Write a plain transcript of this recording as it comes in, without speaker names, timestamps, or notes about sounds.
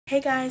Hey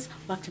guys,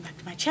 welcome back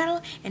to my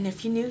channel, and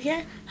if you're new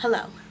here,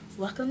 hello,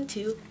 welcome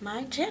to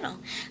my channel.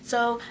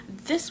 So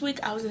this week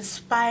I was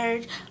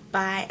inspired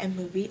by a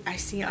movie I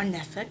see on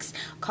Netflix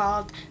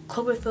called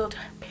Cloverfield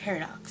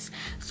Paradox.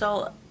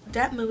 So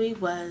that movie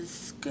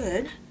was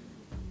good,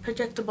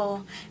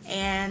 predictable,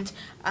 and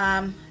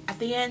at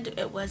the end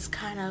it was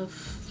kind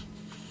of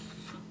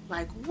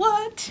like,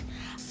 what?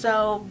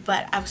 So,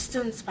 but I was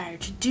still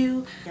inspired to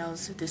do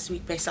nails this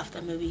week based off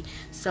the movie.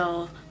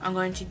 So I'm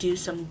going to do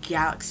some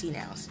galaxy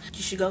nails.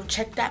 You should go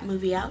check that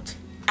movie out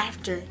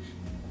after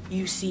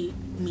you see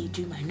me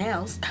do my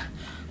nails.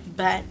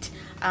 But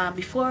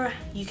before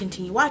you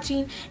continue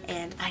watching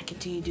and I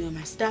continue doing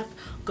my stuff,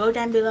 go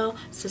down below,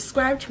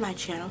 subscribe to my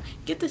channel,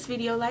 give this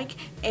video a like,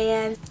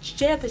 and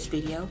share this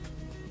video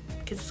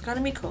because it's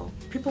gonna be cool.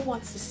 People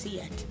want to see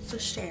it, so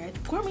share it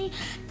for me.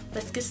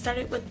 Let's get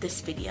started with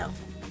this video.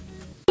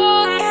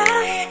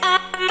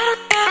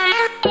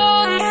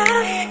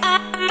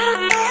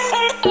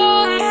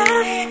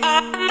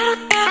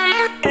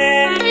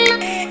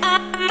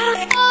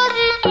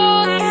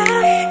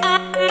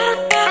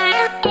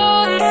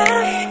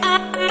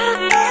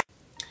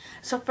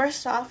 So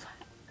first off,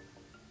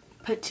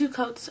 put 2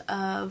 coats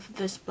of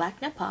this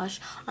black nail polish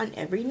on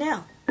every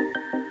nail.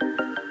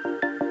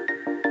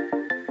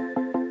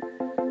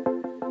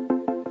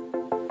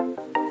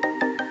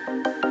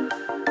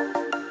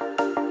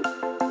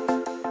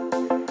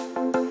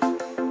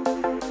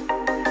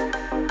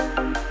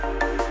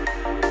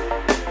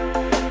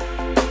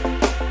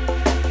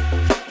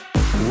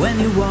 When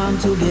you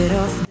want to get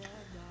off.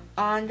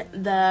 On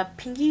the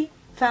pinky,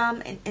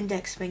 thumb, and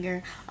index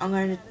finger, I'm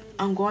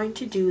going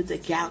to do the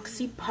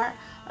galaxy part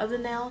of the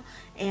nail,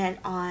 and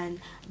on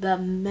the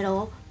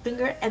middle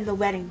finger and the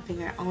wedding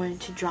finger, I'm going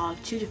to draw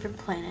 2 different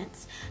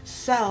planets.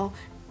 So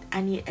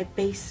I need a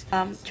base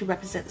to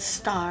represent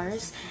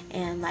stars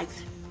and like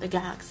the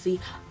galaxy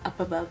up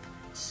above.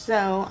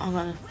 So I'm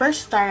going to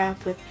first start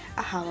off with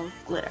a hollow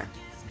glitter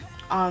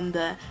on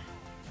the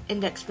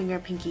index finger,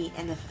 pinky,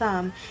 and the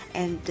thumb,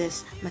 and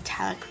this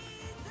metallic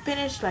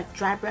finish, like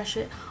dry brush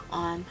it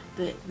on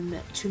the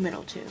 2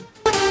 middle 2.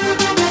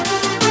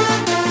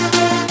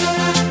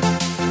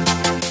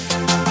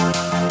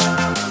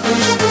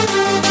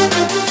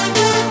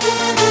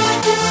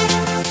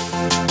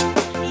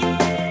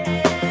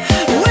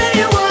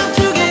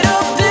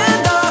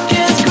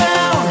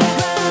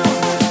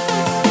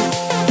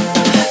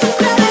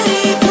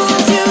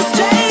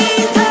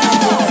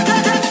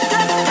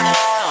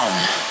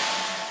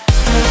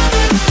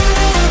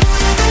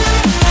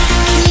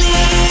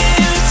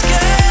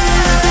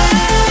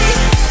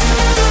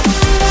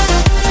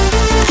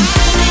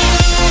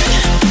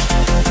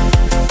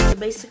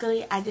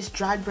 Basically, I just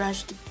dry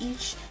brushed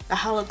the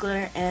hollow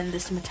glitter and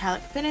this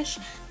metallic finish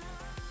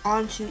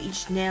onto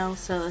each nail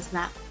so it's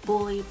not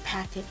fully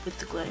packed with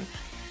the glitter.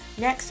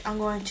 Next, I'm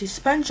going to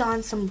sponge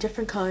on some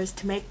different colors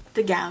to make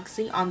the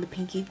galaxy on the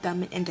pinky,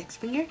 thumb, and index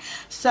finger.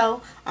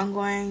 So I'm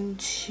going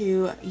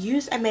to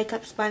use a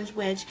makeup sponge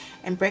wedge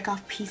and break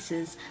off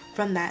pieces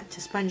from that to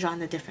sponge on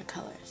the different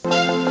colors.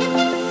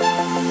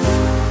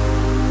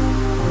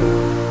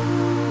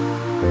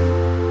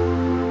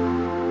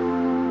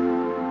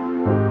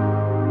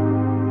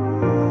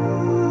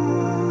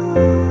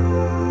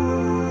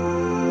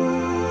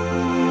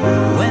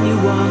 When you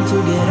want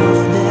to get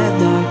off that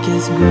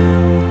darkest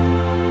ground,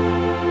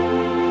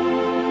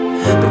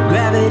 but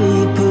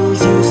gravity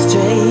pulls you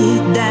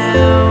straight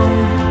down.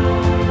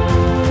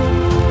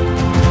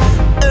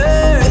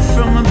 Earth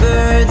from a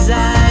bird's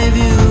eye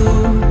view.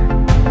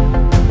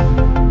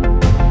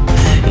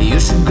 You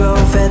should grow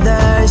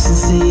feathers and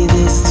see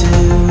this too.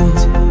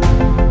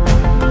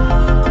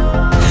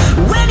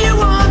 When you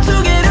want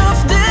to get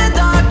off the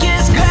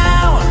darkest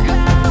ground,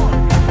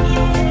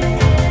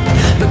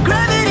 but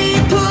gravity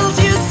pulls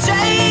you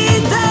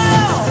straight down.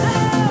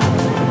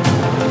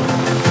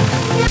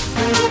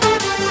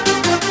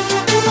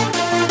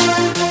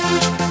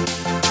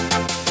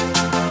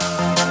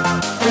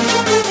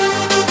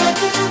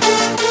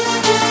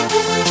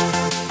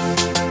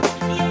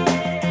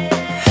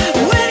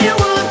 When you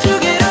want to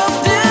get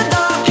off the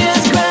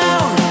darkest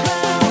ground,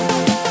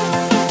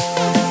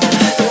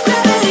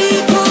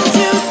 gravity pulls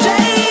you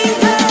straight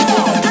down.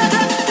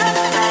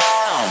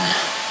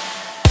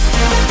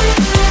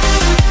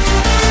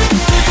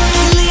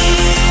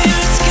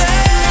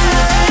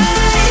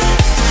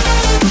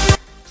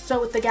 So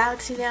with the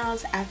galaxy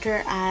nails,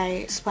 after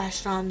I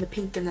splashed on the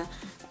pink and the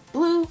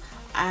blue,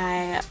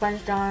 I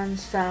sponged on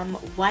some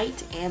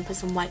white and put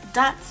some white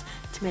dots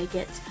to make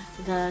it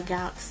the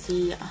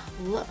galaxy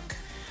look.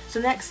 So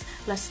next,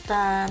 let's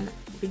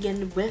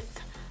begin with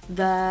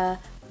the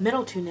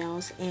middle 2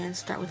 nails and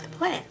start with the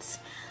planets.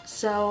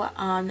 So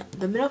on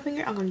the middle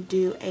finger, I'm going to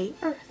do a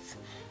Earth,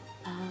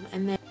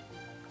 and then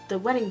the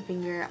wedding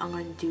finger, I'm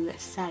going to do a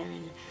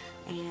Saturn.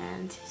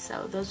 And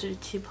so those are the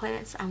 2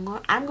 planets I'm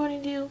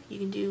going to do. You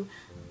can do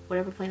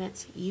whatever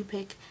planets you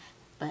pick,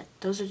 but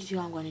those are the 2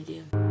 I'm going to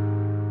do.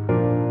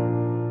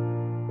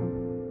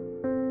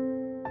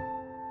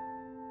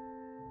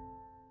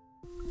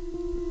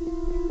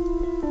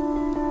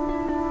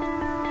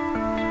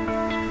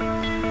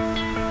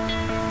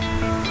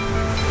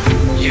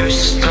 You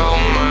stole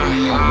my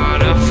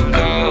heart of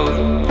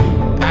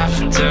gold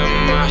after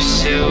my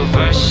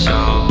silver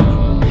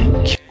soul.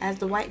 As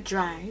the white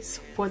dries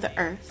for the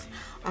earth,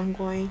 I'm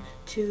going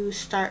to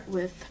start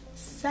with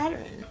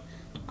Saturn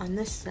on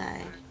this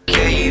side.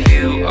 Gave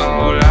you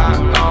all I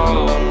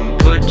own,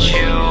 put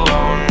you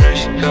on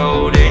this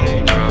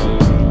golden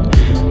throne,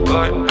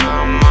 but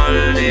I'm a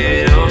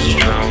little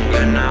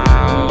stronger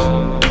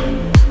now.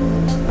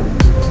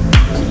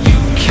 You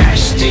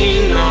cashed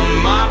in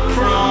on my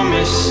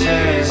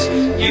promises,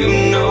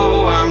 you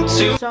know I'm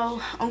too.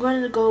 So I'm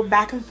going to go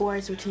back and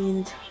forth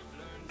between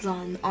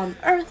drawing on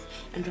Earth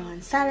and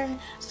drawing Saturn.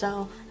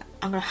 So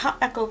I'm going to hop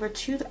back over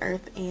to the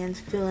Earth and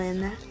fill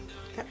in the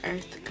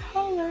Earth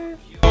color.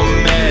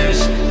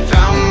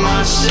 Found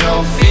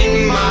myself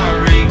in my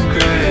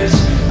regrets.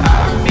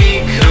 I've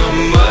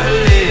become a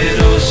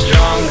little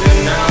stronger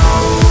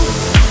now.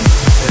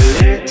 A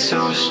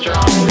little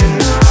stronger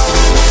now.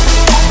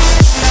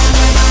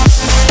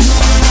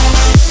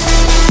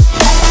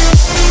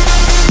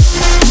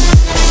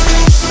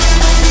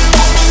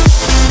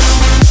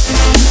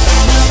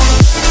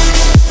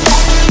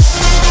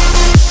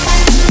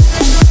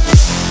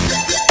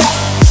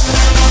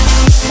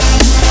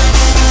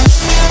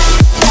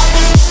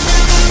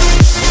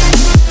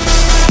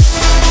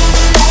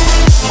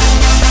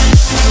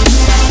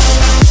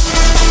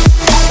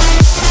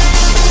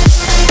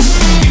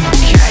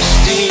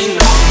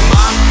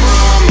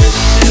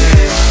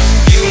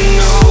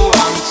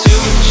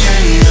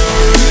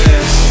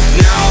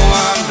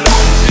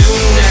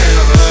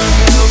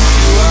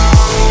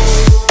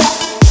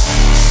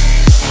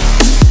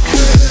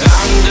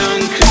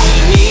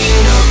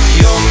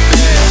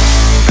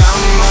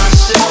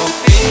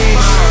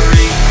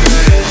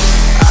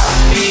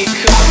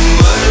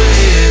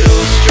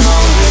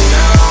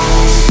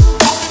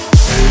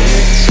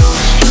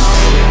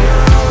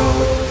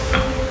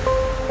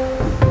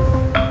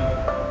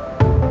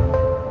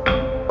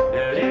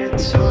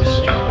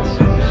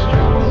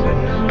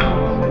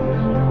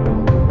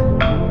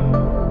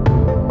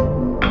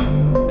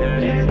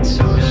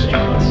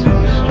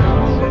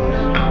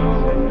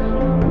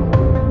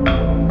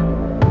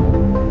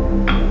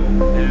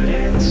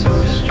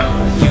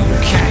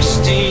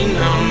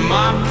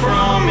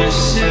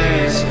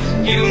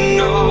 You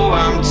know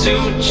I'm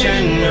too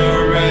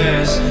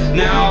generous.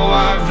 Now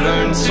I've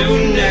learned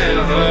to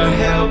never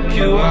help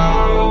you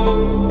out,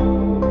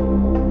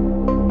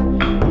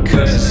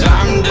 'cause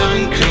I'm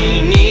done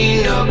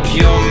cleaning up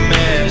your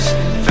mess.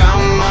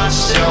 Found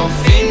myself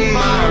in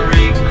my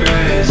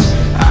regrets.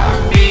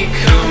 I've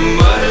become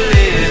a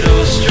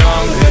little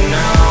stronger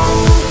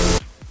now.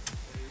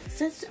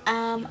 Since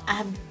I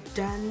have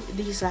done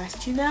these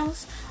last two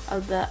nails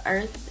of the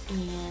Earth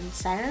and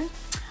Saturn,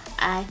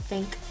 I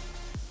think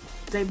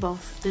they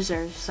both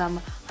deserve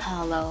some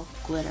hollow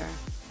glitter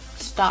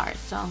stars.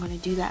 So I'm going to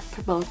do that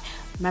for both.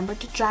 Remember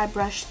to dry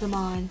brush them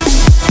on.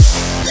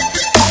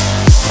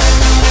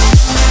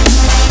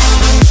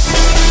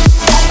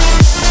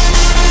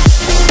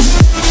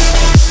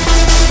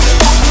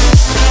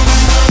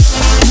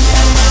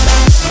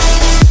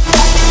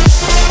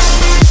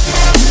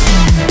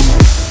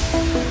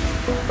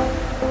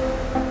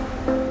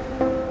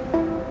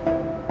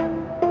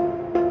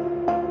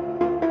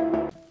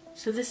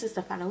 So this is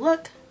the final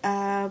look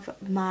of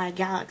my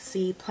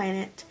Galaxy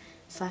Planet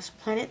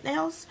 / Planet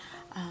nails.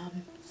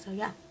 So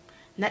yeah,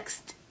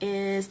 next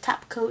is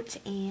top coat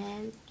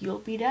and you'll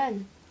be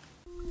done.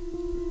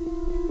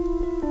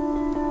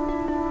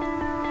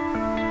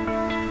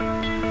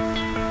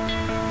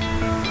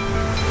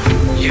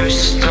 You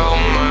stole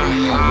my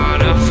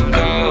heart of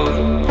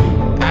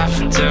gold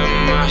after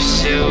my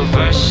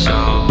silver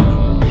soul.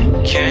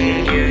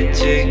 Can you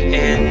dig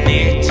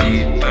any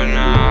deeper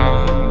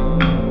now?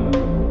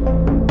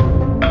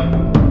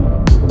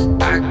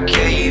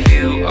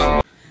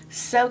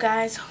 So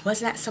guys,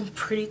 wasn't that some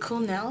pretty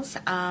cool nails?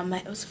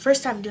 It was the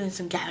first time doing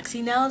some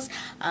Galaxy nails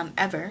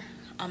ever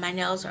on my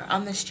nails or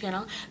on this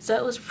channel, so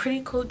it was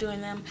pretty cool doing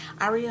them.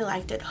 I really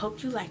liked it.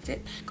 Hope you liked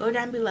it. Go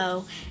down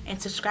below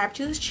and subscribe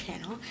to this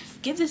channel,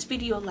 give this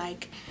video a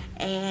like,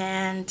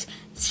 and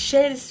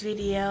share this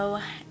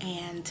video,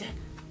 and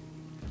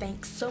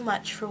thanks so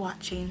much for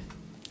watching.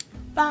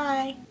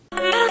 Bye.